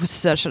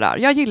aprikoser sådär.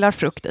 Jag gillar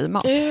frukt i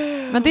mat.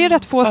 Men det är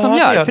rätt få som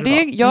gör.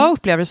 För jag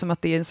upplever det som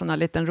att det är en sån här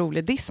liten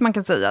rolig diss man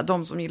kan säga,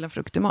 de som gillar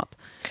frukt i mat.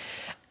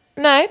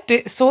 Nej,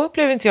 så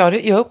upplever inte jag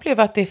det. Jag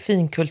upplever att det är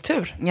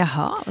finkultur.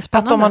 Jaha, vad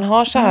spännande. Att om man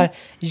har så här...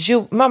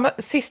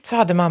 Sist så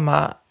hade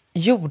mamma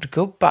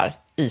jordgubbar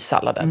i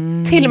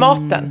salladen. Till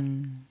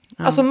maten.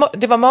 Ja. Alltså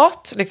det var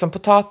mat, liksom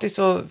potatis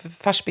och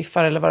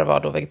färsbiffar eller vad det var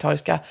då,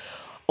 vegetariska.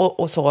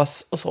 Och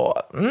sås och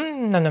så.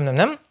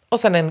 Och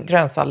sen en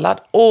grönsallad.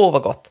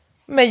 Vad gott.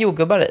 Med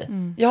jordgubbar i.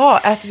 Ja,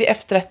 äter vi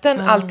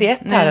efterrätten allt i ett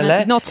här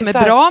eller? Något som är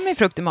bra med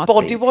frukt i mat.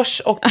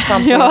 Bodywash och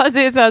shampoo. Ja,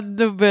 det är så här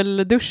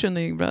dubbelduschen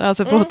är bra.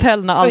 Alltså på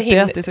hotell när allt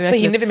äter så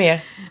hinner vi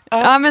mer.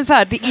 Ja, men så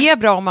här, det är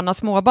bra om man har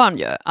småbarn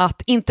ju.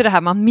 Att inte det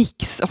här man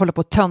håller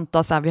på att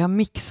tönta så här, vi har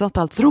mixat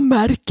allt så de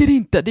märker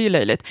inte. Det är ju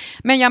löjligt.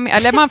 Men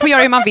eller man får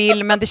göra hur man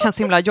vill, men det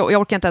känns himla,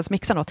 jag orkar inte ens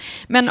mixa något.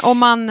 Men om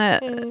man...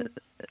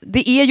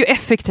 Det är ju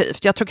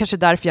effektivt. Jag tror kanske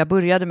därför jag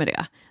började med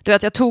det. Du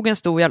vet, jag tog en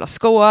stor jävla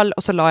skål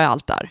och så la jag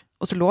allt där.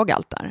 Och så låg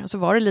allt där. Och så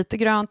var det lite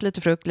grönt,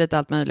 lite frukt, lite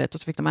allt möjligt. Och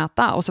så fick de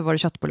äta. Och så var det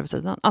köttbullar på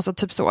sidan. Alltså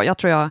typ så. Jag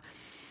tror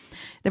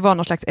det var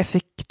någon slags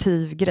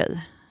effektiv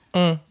grej.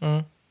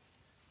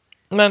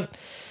 Men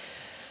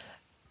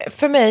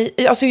för mig,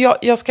 alltså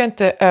jag ska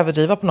inte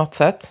överdriva på något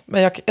sätt.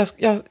 Men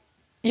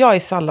jag är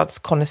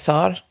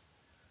salladskonnässör.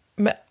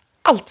 Med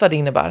allt vad det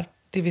innebär.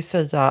 Det vill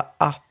säga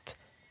att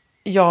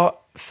jag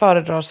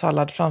föredrar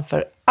sallad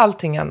framför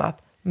allting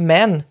annat.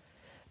 Men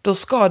då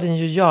ska den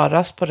ju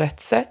göras på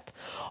rätt sätt.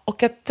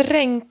 Och att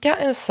dränka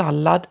en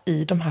sallad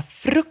i de här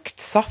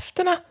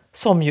fruktsafterna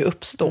som ju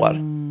uppstår.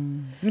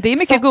 Det är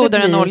mycket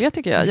godare än olja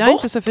tycker jag. Jag är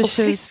inte så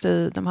förtjust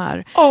i de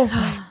här. Oh my God.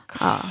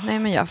 Ja, nej,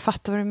 men jag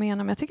fattar vad du menar.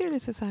 Men jag tycker det är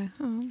lite så här...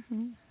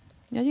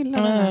 Jag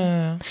gillar det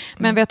här.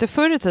 Men vet du,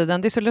 förr i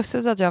tiden, det är så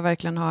lustigt att jag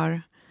verkligen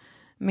har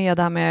med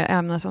det här med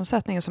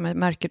ämnesomsättningen som jag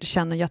märker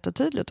känner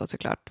jättetydligt då,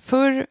 såklart.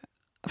 Förr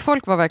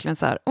folk var verkligen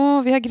så här,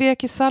 vi har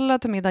grekisk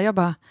sallad till middag. Jag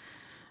bara,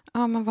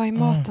 men vad är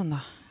maten då?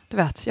 Du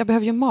vet, jag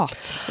behöver ju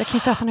mat. Jag kan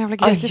inte äta någon jävla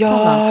grekisk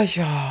sallad.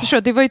 Ja.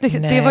 Förstår, det var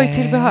ju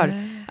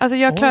tillbehör. Alltså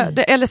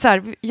eller så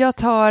här, jag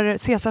tar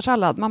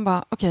caesarsallad. Man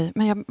bara, okej,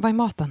 men vad är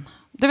maten?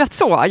 Du vet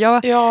så.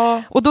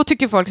 Och då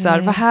tycker folk så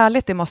här, vad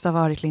härligt det måste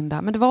ha varit,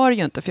 Linda. Men det var det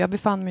ju inte, för jag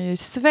befann mig ju i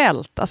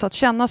svält. Alltså att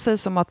känna sig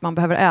som att man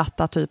behöver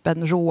äta typ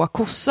en rå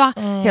kossa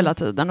hela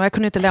tiden. Och jag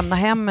kunde inte lämna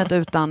hemmet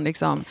utan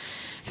liksom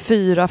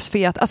 4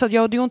 fet. Alltså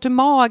jag hade ju ont i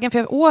magen. För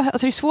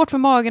alltså det är svårt för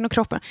magen och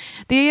kroppen.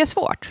 Det är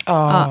svårt.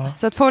 Ja,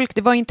 så att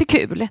det var inte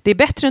kul. Det är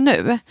bättre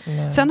nu.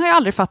 Nej. Sen har jag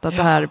aldrig fattat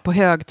det här på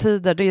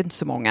högtider. Det är inte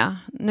så många.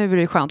 Nu är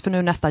det skönt, för nu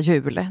är nästa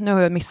jul. Nu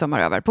har jag midsommar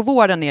över. På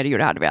våren är det ju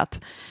det här, du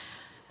vet.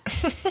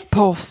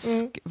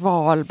 Påsk,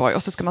 valborg,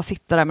 och så ska man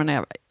sitta där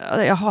med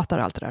jag hatar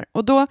allt det där.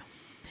 Och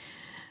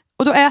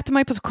då äter man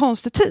ju på så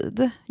konstig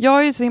tid. Jag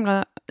är ju så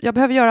himla, jag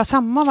behöver göra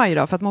samma varje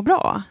dag för att må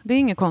bra. Det är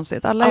inget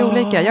konstigt. Alla är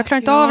olika. Jag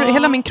klarar inte av,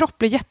 hela min kropp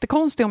blir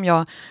jättekonstig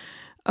om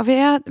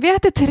vi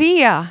äter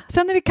 3,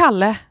 sen är det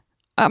Kalle.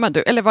 Ja, men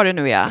du, eller vad det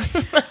nu är.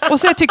 Och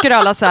så tycker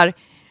alla så här,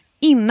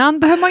 innan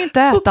behöver man ju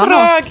inte äta något. Så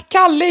trög,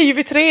 Kalle är ju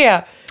vid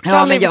 3.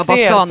 Ja, men jag bara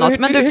sa något.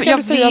 Men jag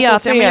vet,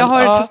 men jag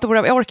har så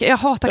stora... Jag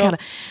hatar Kalle.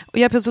 Och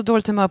jag är på så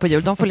dåligt humör på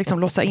jul. De får liksom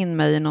låsa in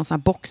mig i någon sån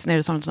här box nere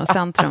i sånt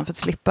centrum för att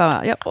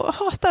slippa... Jag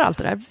hatar allt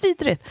det där.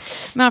 Vidrigt.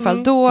 Men i alla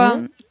fall, då...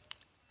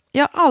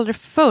 Jag aldrig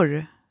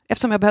förr,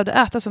 eftersom jag behövde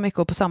äta så mycket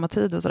och på samma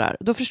tid och sådär,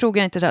 då förstod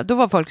jag inte det. Då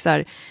var folk så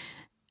här,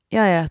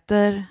 jag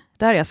äter...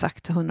 Det har jag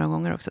sagt 100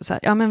 gånger också. Så här,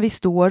 ja, men vi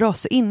står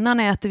oss. Innan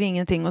äter vi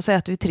ingenting och så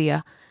äter vi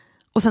 3.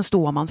 Och sen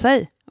står man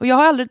sig. Och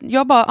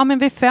jag bara, ja men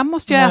vid 5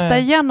 måste jag äta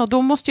igen. Och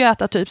då måste jag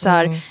äta typ så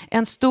här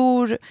en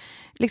stor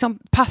liksom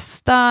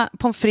pasta,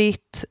 pommes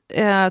frites,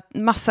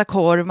 massa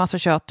korv, massa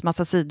kött,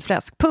 massa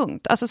sidfläsk.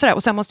 Punkt. Alltså sådär.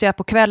 Och sen måste jag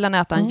på kvällen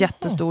äta en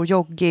jättestor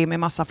yogi med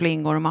massa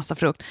flingor och massa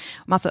frukt.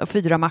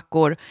 4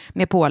 mackor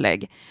med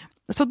pålägg.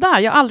 Så där,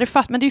 jag har aldrig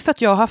fattat. Men det är ju för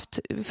att jag har haft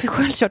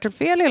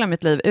sköldkörtelfel hela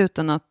mitt liv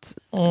utan att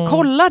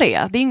kolla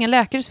det. Det är ingen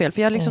läkares fel,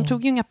 för jag liksom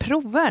tog ju inga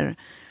prover.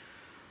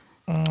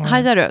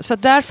 Hajar du? Så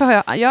därför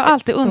har jag har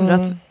alltid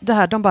undrat det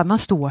här, de bara, man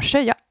står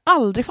sig. Jag har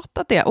aldrig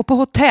fattat det. Och på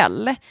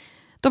hotell,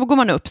 då går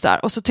man upp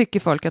där och så tycker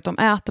folk att de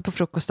äter på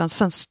frukosten,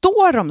 sen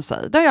står de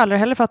sig. Det har jag aldrig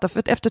heller fattat,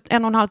 för efter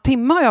 1,5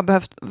 timme har jag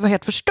behövt vara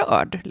helt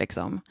förstörd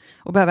liksom,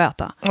 och behöva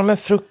äta. Ja, men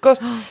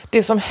frukost,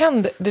 det som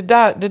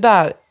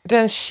händer,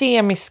 den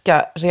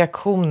kemiska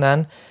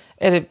reaktionen,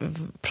 eller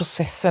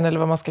processen eller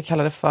vad man ska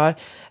kalla det för,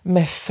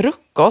 med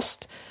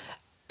frukost,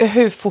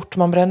 hur fort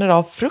man bränner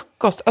av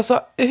frukost.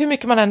 Alltså hur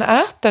mycket man än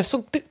äter.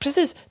 Så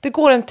det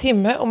går 1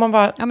 timme och man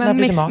bara, när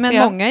blir det mat igen?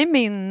 Men många i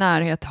min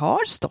närhet har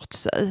stått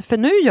sig. För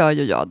nu gör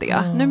ju jag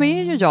det.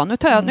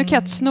 Nu kan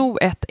jag sno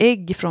 1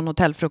 ägg från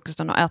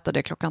hotellfrukosten och äta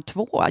det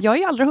 2:00. Jag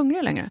är aldrig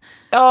hungrig längre.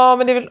 Ja,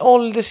 men det är väl en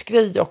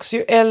åldersgrej också.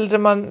 Ju äldre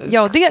man...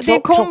 Ja, det är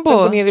en kombo.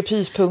 Går ner i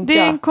pyspunkt. Det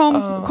är en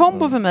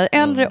kombo för mig.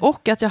 Äldre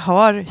och att jag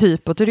har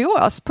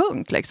hypotyreos.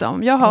 Punkt,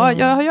 liksom. Jag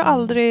har ju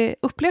aldrig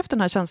upplevt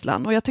den här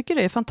känslan. Och jag tycker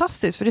det är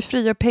fantastiskt. För det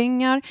frigör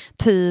pengar,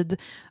 tid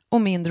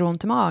och mindre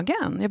ont i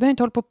magen. Jag behöver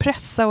inte hålla på och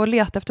pressa och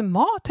leta efter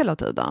mat hela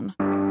tiden.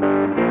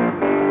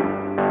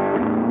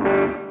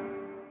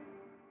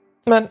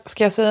 Men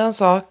ska jag säga en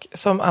sak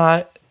som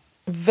är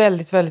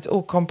väldigt, väldigt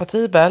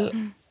okompatibel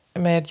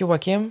med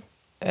Joakim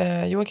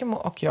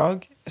och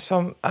jag,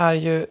 som är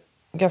ju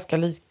ganska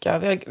lika.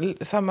 Vi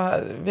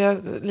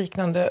har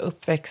liknande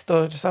uppväxt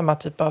och samma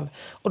typ av...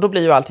 Och då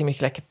blir ju allting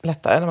mycket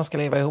lättare när man ska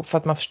leva ihop, för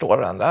att man förstår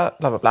varandra,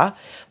 bla bla bla.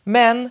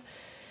 Men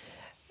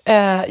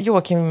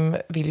Joakim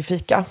vill ju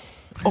fika.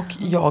 Och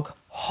jag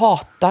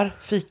hatar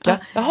fika.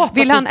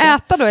 Vill han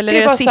äta då, eller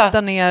är det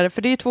sitta ner?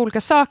 För det är ju 2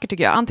 olika saker,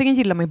 tycker jag. Antingen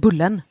gillar man ju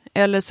bullen,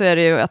 eller så är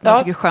det ju att man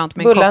tycker det är skönt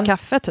med en kopp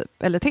kaffe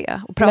typ, eller te,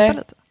 och prata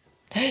lite.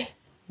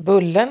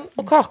 Bullen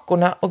och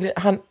kakorna. Och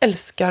han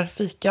älskar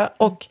fika.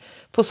 Och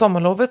på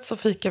sommarlovet så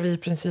fikar vi i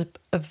princip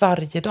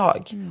varje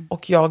dag.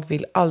 Och jag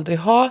vill aldrig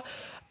ha...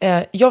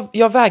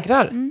 Jag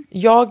vägrar.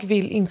 Jag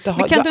vill inte ha...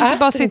 Men kan du inte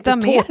bara sitta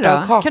med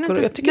då? Kan du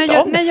inte, jag tycker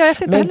inte om det. Nej, jag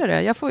äter inte heller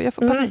det. Jag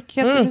får panik.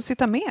 Kan inte du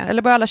sitta med?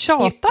 Eller bara alla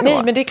tjata då?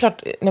 Nej, men det är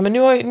klart... Nej, men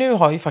nu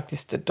har ju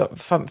faktiskt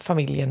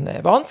familjen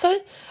vant sig.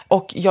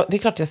 Och det är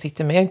klart att jag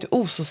sitter med. Jag är inte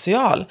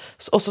osocial.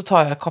 Och så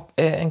tar jag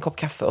en kopp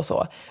kaffe och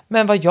så.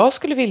 Men vad jag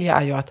skulle vilja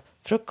är ju att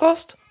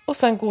frukost och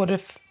sen går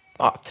det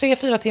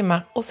 3-4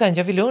 timmar och sen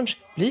gör vi lunch.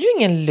 Det blir ju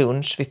ingen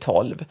lunch vid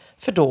 12.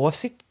 För då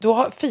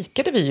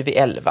fikade vi ju vid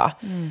 11.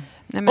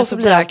 Nej, men och så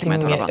blir allting...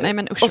 Nej,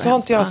 men usch, och så har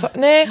inte jag så...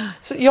 Nej,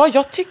 så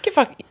jag tycker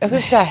faktiskt... Jag ska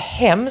inte säga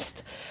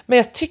hemskt, men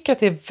jag tycker att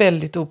det är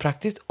väldigt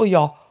opraktiskt. Och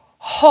jag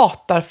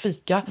hatar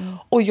fika.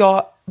 Och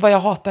vad jag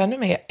hatar ännu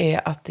mer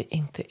är att det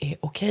inte är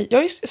okej.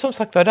 Jag är som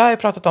sagt, det har jag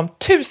pratat om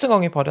 1000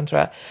 gånger på den, tror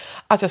jag.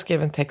 Att jag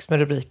skrev en text med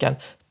rubriken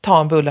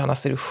 "Ta en bulle,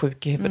 annars är du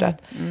sjuk i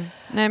huvudet".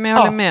 Nej, men jag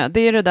håller med.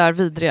 Det är det där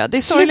vidriga. Det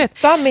är sorgligt.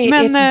 Sluta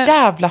med ett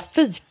jävla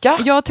fika.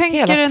 Jag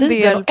tänker en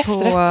del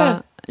på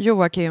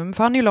Joakim,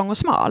 för han är ju lång och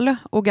smal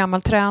och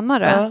gammal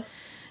tränare.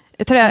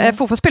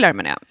 Fotbollsspelare,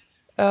 menar jag.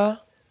 Ja.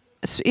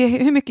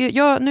 Hur mycket...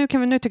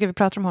 Nu tycker vi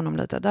pratar om honom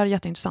lite. Det här är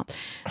jätteintressant.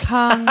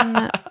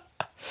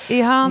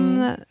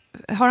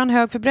 Har han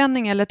hög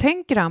förbränning, eller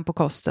tänker han på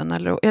kosten?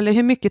 Eller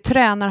hur mycket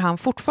tränar han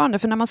fortfarande?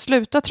 För när man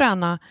slutar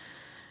träna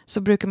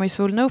så brukar man ju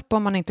svullna upp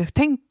om man inte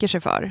tänker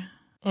sig för.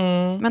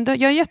 Men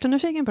jag är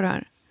jättenyfiken på det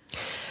här.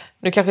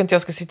 Nu kanske inte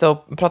jag ska sitta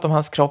och prata om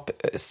hans kropp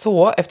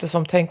så,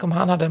 eftersom tänk om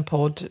han hade en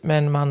podd med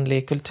en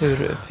manlig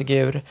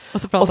kulturfigur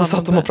och så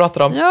satt de och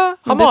pratade om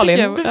har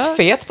Malin blivit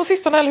fet på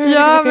sistone eller hur?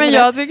 Ja, men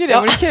jag tycker det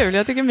vore kul.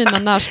 Jag tycker mina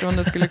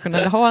närstående skulle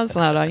kunna ha en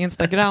sån här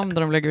Instagram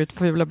där de lägger ut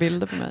fula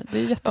bilder på mig. Det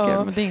är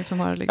jättekul, men det är ingen som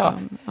har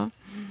liksom... Ja.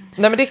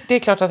 Nej, men det är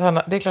klart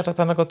att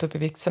han har gått upp i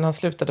vikt sen han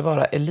slutade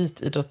vara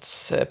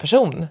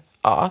elitidrottsperson.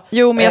 Ja.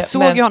 Jo, men jag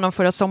såg ju honom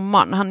förra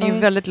sommaren. Han är ju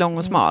väldigt lång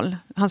och smal.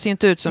 Han ser ju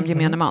inte ut som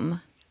gemene man.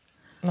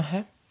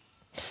 Nej.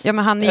 Ja,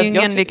 men han är ju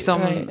ingen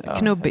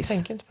knubbis. Jag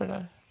tänker inte på det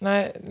där.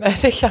 Nej,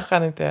 det kanske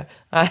han inte är.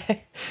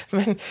 Nej.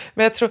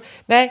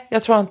 Men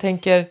jag tror han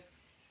tänker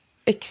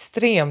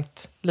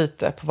extremt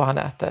lite på vad han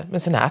äter. Men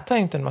sen äter han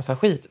ju inte en massa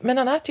skit. Men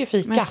han äter ju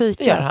fika,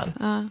 det gör han.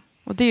 Ja.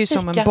 Och det är ju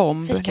som en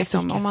bomb.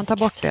 Om man tar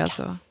bort det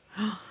så...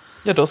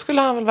 Ja, då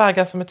skulle han väl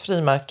väga som ett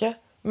frimärke.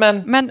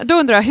 Men då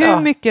undrar jag, hur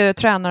mycket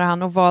tränar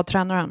han och vad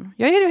tränar han?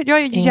 Jag är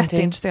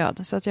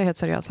jätteintresserad, så att jag är helt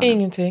seriös.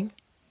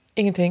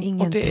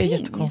 Ingenting. Och det är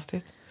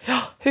jättekonstigt. Ja,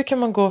 hur kan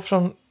man gå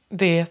från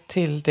det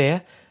till det?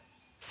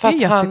 För det är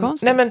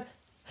jättekonstigt.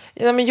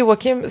 Nej, men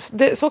Joakim,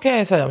 så kan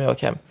jag säga om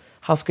Joakim.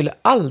 Han skulle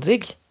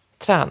aldrig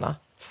träna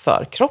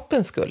för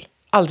kroppens skull.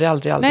 Aldrig.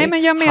 Nej,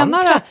 men jag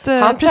menar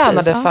han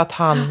tränade för att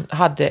han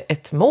hade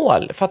ett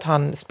mål, för att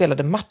han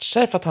spelade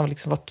matcher, för att han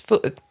liksom var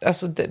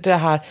alltså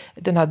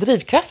den här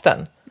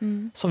drivkraften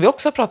som vi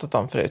också har pratat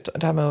om förut,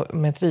 det här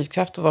med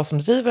drivkraft och vad som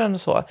driver den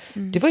och så.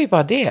 Det var ju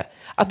bara det,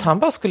 att han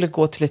bara skulle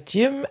gå till ett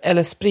gym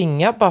eller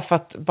springa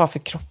bara för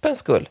kroppens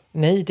skull.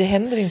 Nej, det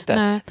händer inte.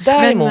 Nej,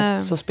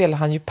 däremot så spelar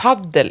han ju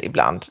paddel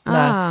ibland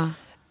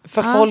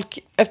för folk,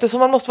 eftersom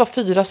man måste vara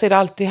 4 så är det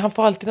alltid, han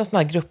får alltid någon sån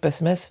här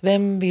grupp-sms.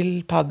 Vem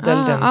vill paddel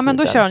den tiden? Men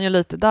då kör han ju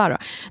lite där då.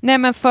 Nej,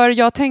 men för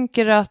jag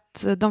tänker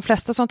att de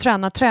flesta som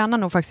tränar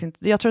nog faktiskt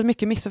inte. Jag tror att det är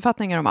mycket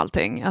missuppfattningar om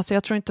allting. Alltså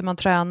jag tror inte man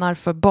tränar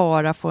för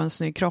bara få en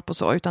snygg kropp och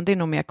så, utan det är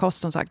nog mer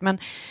kost som sagt.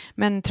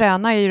 Men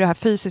träna är ju det här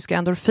fysiska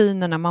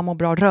endorfinerna, man mår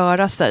bra att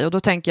röra sig. Och då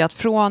tänker jag att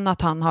från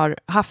att han har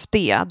haft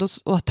det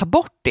och ta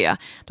bort det,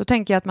 då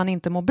tänker jag att man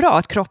inte mår bra.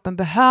 Att kroppen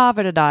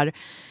behöver det där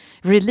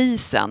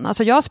releasen.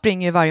 Alltså jag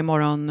springer ju varje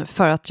morgon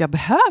för att jag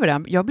behöver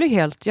den.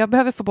 Jag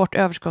behöver få bort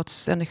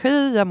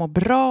överskottsenergi, jag mår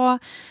bra.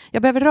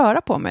 Jag behöver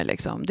röra på mig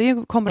liksom. Det är ju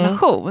en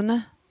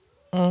kombination.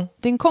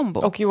 Det är en kombo.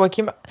 Och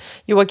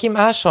Joakim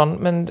är sån,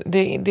 men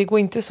det går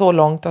inte så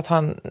långt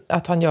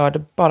att han gör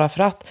det bara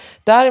för att.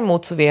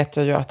 Däremot så vet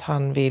jag ju att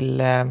han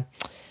vill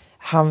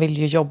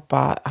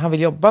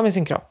jobba med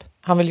sin kropp.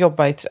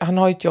 Han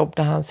har ju ett jobb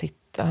där han sitter.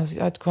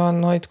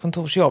 Han har ju ett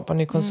kontorsjobb,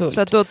 han är konsult.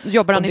 Så att då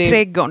jobbar han i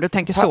trädgården. Du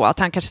tänker så, att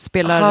han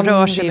kanske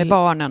rör sig med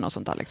barnen och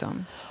sånt där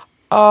liksom.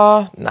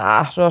 Ja,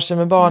 rör sig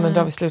med barnen, det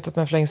har vi slutat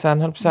med för länge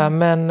sedan,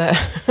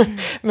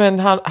 men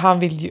han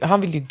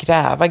vill ju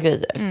gräva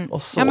grejer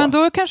och så. Ja, men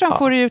då kanske han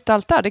får ut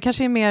allt där. Det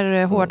kanske är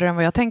mer hårdare än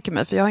vad jag tänker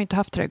mig, för jag har inte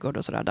haft trädgård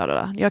och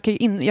sådär.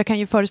 Jag kan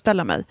ju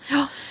föreställa mig.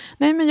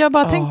 Nej, men jag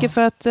bara tänker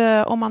för att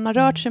om man har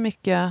rört sig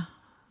mycket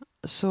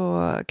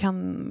så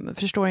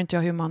förstår inte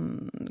jag hur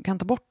man kan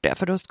ta bort det,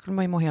 för då skulle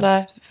man ju må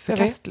helt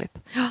förkastligt.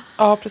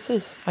 Ja,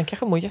 precis. Han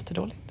kanske mår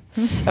jättedåligt.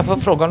 Jag får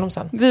fråga honom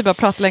sen. Vi bara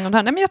pratar länge om det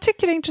här. Nej, men jag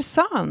tycker det är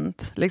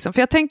intressant. Liksom.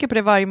 För jag tänker på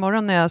det varje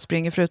morgon när jag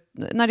springer.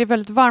 När det är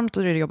väldigt varmt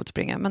och det är jobbigt att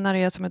springa. Men när det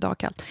är som idag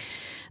kallt.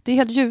 Det är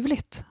helt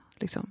ljuvligt.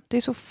 Liksom. Det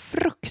är så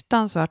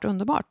fruktansvärt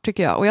underbart,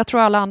 tycker jag. Och jag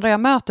tror alla andra jag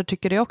möter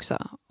tycker det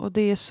också. Och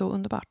det är så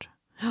underbart.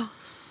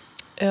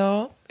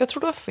 Ja, jag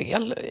tror du har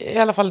fel. I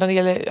alla fall när det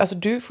gäller... Alltså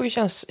du får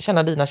ju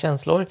känna dina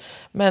känslor.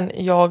 Men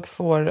jag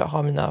får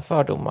ha mina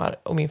fördomar.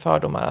 Och min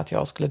fördom är att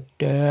jag skulle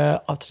dö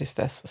av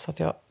tristess. Så att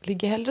jag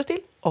ligger hellre still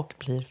och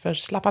blir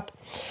förslappad.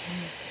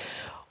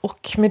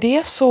 Och med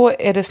det så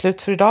är det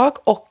slut för idag.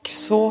 Och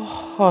så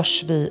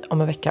hörs vi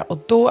om en vecka. Och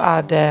då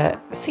är det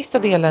sista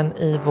delen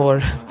i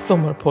vår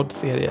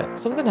sommarpoddserie.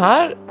 Som den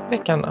här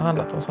veckan har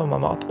handlat om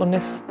sommarmat. Och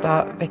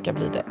nästa vecka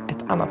blir det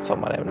ett annat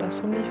sommarämne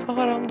som ni får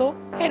höra om då.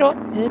 Hej då!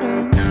 Hej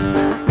då!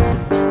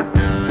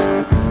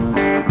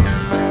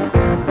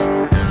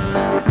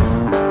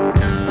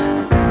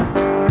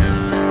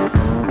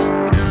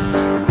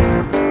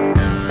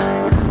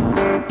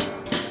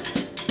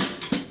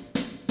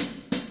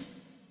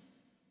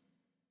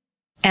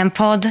 En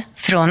podd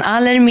från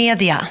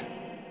Allermedia.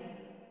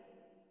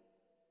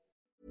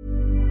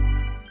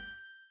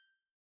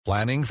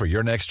 Planning for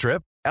your next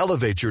trip?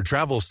 Elevate your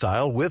travel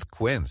style with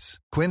Quince.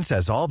 Quince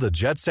has all the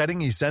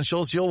jet-setting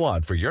essentials you'll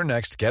want for your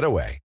next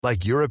getaway,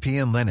 like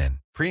European linen,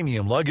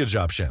 premium luggage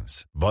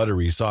options,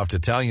 buttery soft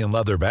Italian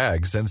leather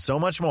bags, and so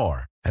much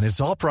more. And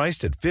it's all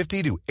priced at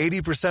 50 to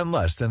 80%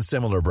 less than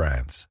similar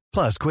brands.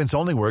 Plus, Quince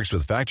only works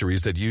with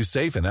factories that use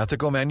safe and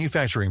ethical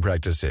manufacturing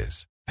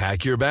practices.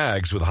 Pack your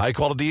bags with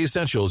high-quality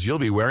essentials you'll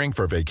be wearing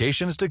for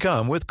vacations to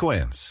come with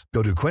Quince.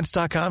 Go to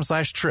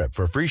quince.com/trip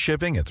for free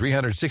shipping and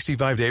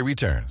 365-day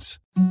returns.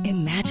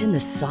 Imagine the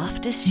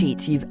softest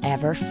sheets you've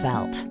ever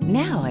felt.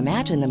 Now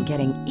imagine them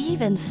getting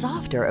even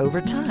softer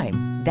over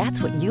time.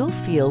 That's what you'll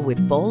feel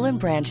with Boll &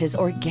 Branch's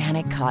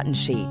organic cotton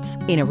sheets.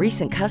 In a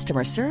recent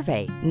customer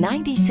survey,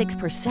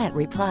 96%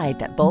 replied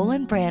that Boll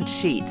 & Branch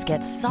sheets get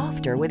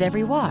softer with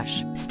every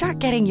wash. Start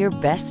getting your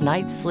best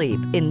night's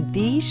sleep in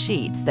these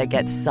sheets that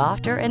get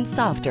softer and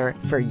softer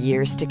for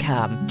years to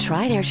come.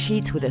 Try their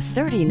sheets with a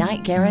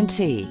 30-night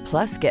guarantee.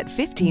 Plus, get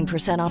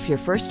 15% off your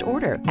first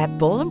order at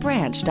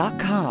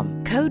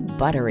bollandbranch.com. Code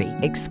BUTTERY.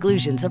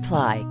 Exclusions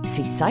apply.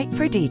 See site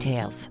for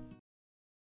details.